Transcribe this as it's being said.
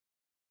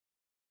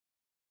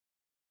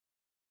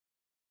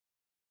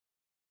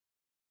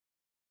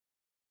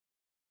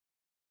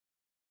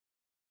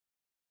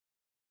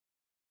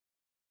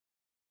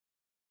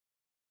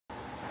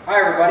Hi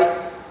everybody,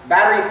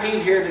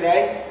 BatteryPete here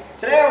today.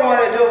 Today I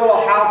wanted to do a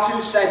little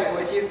how-to segment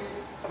with you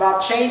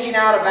about changing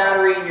out a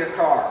battery in your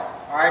car.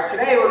 Alright,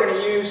 today we're going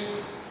to use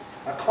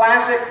a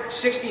classic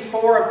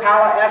 64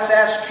 Impala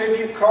SS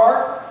Tribute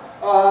car.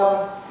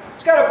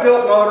 It's got a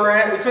built motor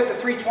in it. We took the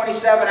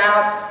 327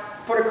 out,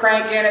 put a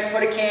crank in it,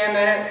 put a cam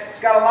in it. It's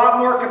got a lot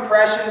more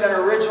compression than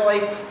originally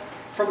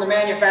from the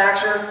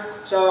manufacturer.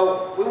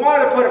 So we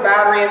wanted to put a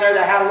battery in there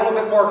that had a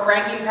little bit more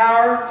cranking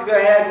power to go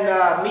ahead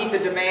and meet the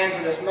demands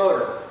of this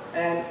motor.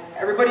 And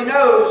everybody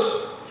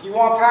knows, if you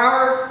want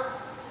power,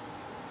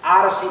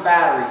 Odyssey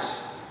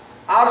batteries.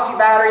 Odyssey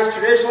batteries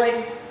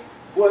traditionally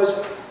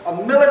was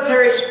a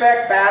military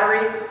spec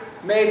battery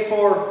made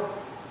for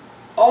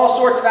all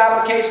sorts of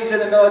applications in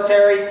the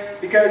military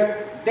because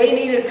they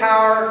needed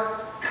power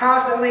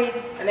constantly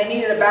and they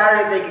needed a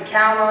battery that they could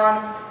count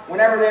on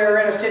whenever they were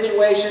in a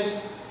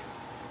situation.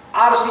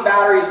 Odyssey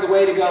battery is the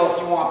way to go if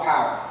you want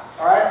power.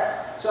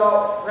 Alright?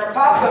 So we're going to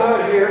pop the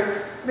hood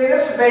here. I mean,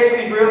 this is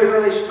basically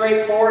really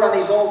straightforward on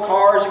these old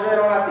cars. You really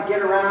don't have to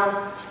get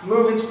around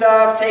moving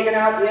stuff, taking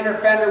out the inner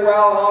fender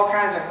well, and all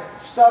kinds of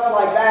stuff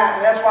like that.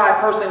 And that's why I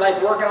personally like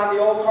working on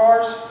the old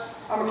cars.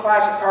 I'm a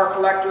classic car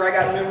collector. I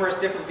got numerous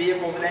different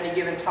vehicles at any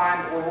given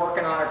time that we're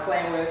working on or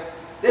playing with.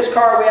 This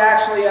car we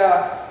actually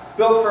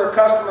built for a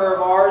customer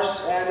of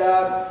ours,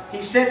 and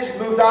he's since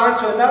moved on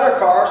to another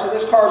car, so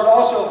this car is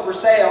also for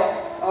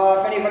sale.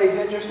 If anybody's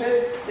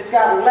interested. It's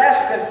got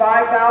less than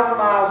 5,000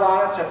 miles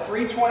on it. It's a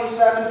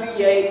 327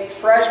 V8,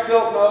 fresh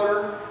built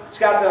motor. It's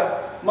got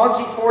the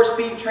Muncie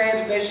 4-speed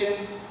transmission,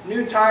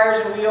 new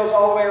tires and wheels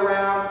all the way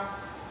around.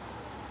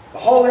 The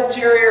whole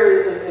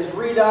interior is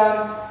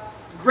redone.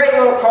 Great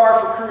little car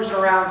for cruising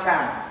around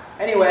town.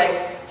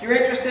 Anyway, if you're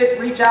interested,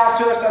 reach out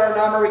to us at our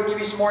number. We can give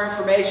you some more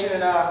information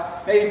and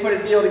maybe put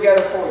a deal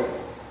together for you.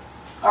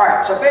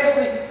 Alright, so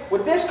basically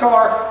with this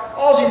car,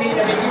 all you need,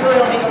 I mean, you really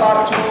don't need a lot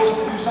of tools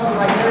to do something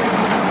like this.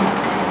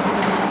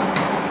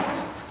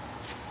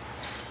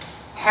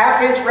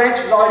 Half-inch wrench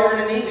is all you're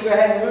going to need to go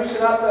ahead and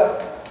loosen up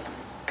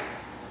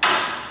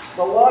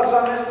the lugs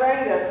on this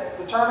thing,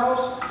 the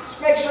terminals.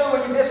 Just make sure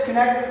when you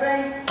disconnect the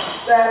thing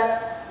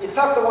that you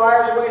tuck the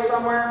wires away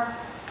somewhere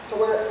to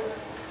where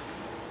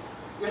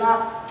you're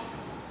not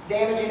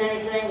damaging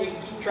anything, you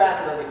can keep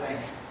track of everything.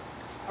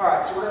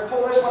 Alright, so we're going to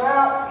pull this one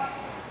out.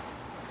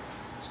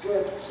 Go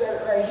ahead and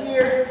set it right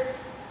here,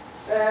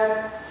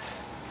 and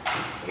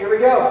here we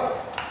go.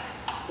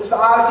 This is the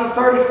Odyssey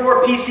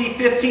 34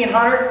 PC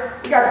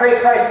 1500. We got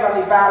great prices on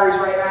these batteries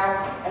right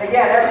now. And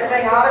again,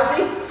 everything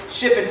Odyssey,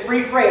 shipping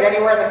free freight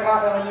anywhere in the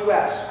continental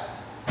US.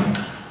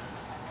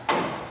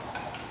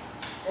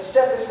 And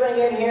set this thing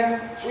in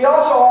here. We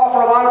also offer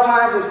a lot of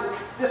times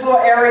this little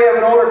area of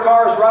an older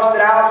car is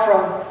rusted out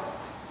from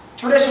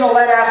traditional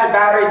lead acid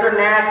batteries. They're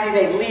nasty,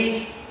 they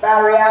leak.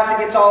 Battery acid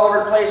gets all over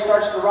the place,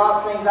 starts to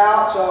rot things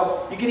out.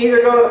 So you can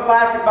either go to the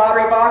plastic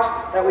battery box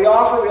that we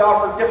offer. We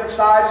offer different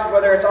sizes,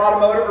 whether it's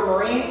automotive or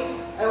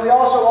marine. And we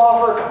also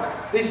offer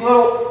these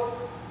little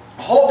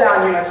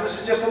hold-down units.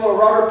 This is just a little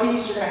rubber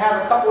piece. You're going to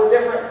have a couple of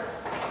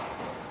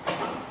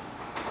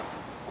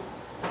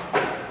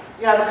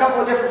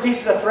different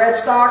pieces of thread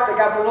stock that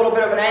got a little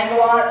bit of an angle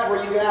on it to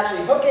where you can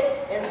actually hook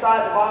it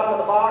inside the bottom of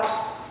the box,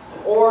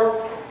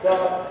 or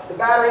the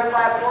battery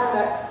platform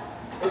that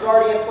is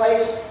already in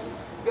place.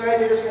 Go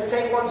ahead, you're just going to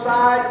take one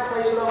side,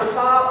 place it over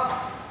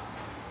top,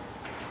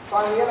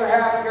 find the other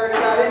half you already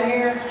got in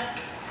here,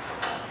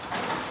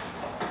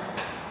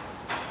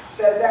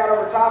 set it down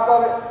over top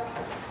of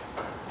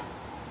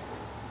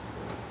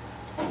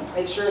it,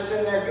 make sure it's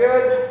in there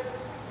good.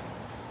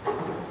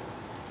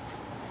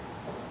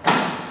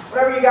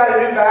 Whenever you got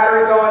a new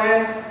battery going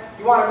in,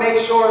 you want to make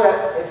sure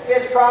that it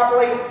fits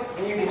properly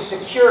and you can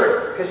secure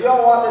it, because you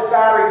don't want this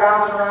battery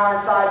bouncing around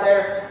inside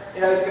there. You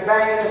know, you can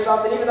bang into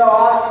something. Even though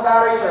Odyssey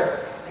batteries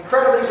are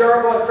incredibly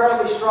durable,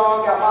 incredibly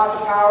strong, got lots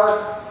of power.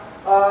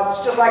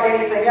 It's just like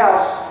anything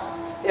else.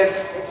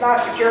 If it's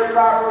not secured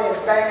properly and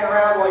it's banging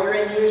around while you're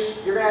in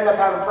use, you're going to end up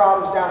having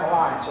problems down the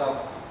line. So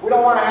we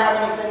don't want to have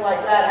anything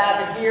like that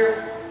happen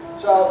here.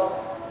 So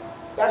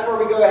that's where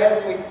we go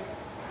ahead and we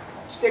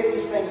stick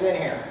these things in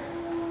here.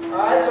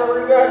 Alright, so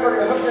we're going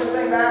to hook this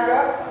thing back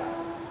up.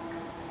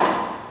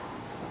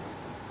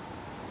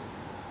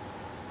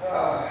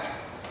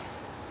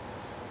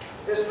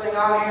 This thing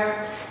on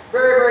here.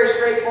 Very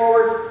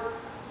straightforward.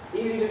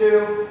 Easy to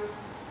do.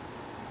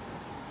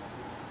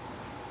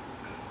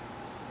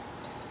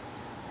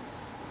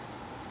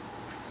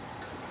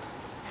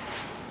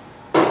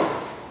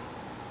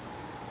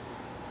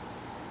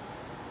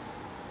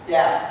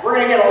 Yeah, we're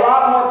going to get a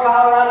lot more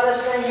power out of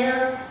this thing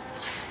here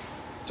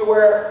to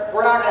where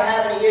we're not going to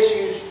have any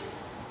issues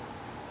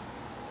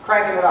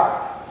cranking it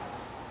up.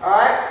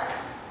 Alright?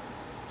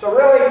 So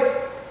really,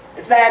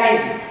 it's that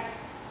easy.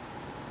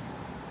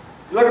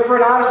 You're looking for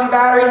an Odyssey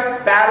battery?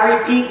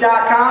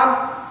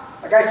 BatteryPete.com.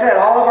 Like I said,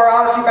 all of our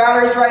Odyssey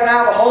batteries right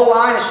now, the whole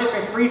line is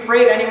shipping free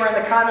freight anywhere in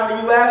the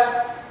continental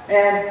US.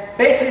 And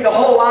basically the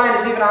whole line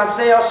is even on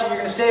sale, so you're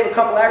going to save a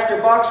couple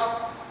extra bucks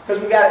because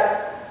we got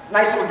a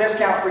nice little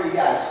discount for you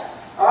guys.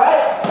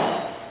 Alright?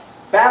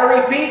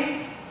 BatteryPete.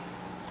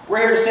 We're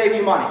here to save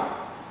you money.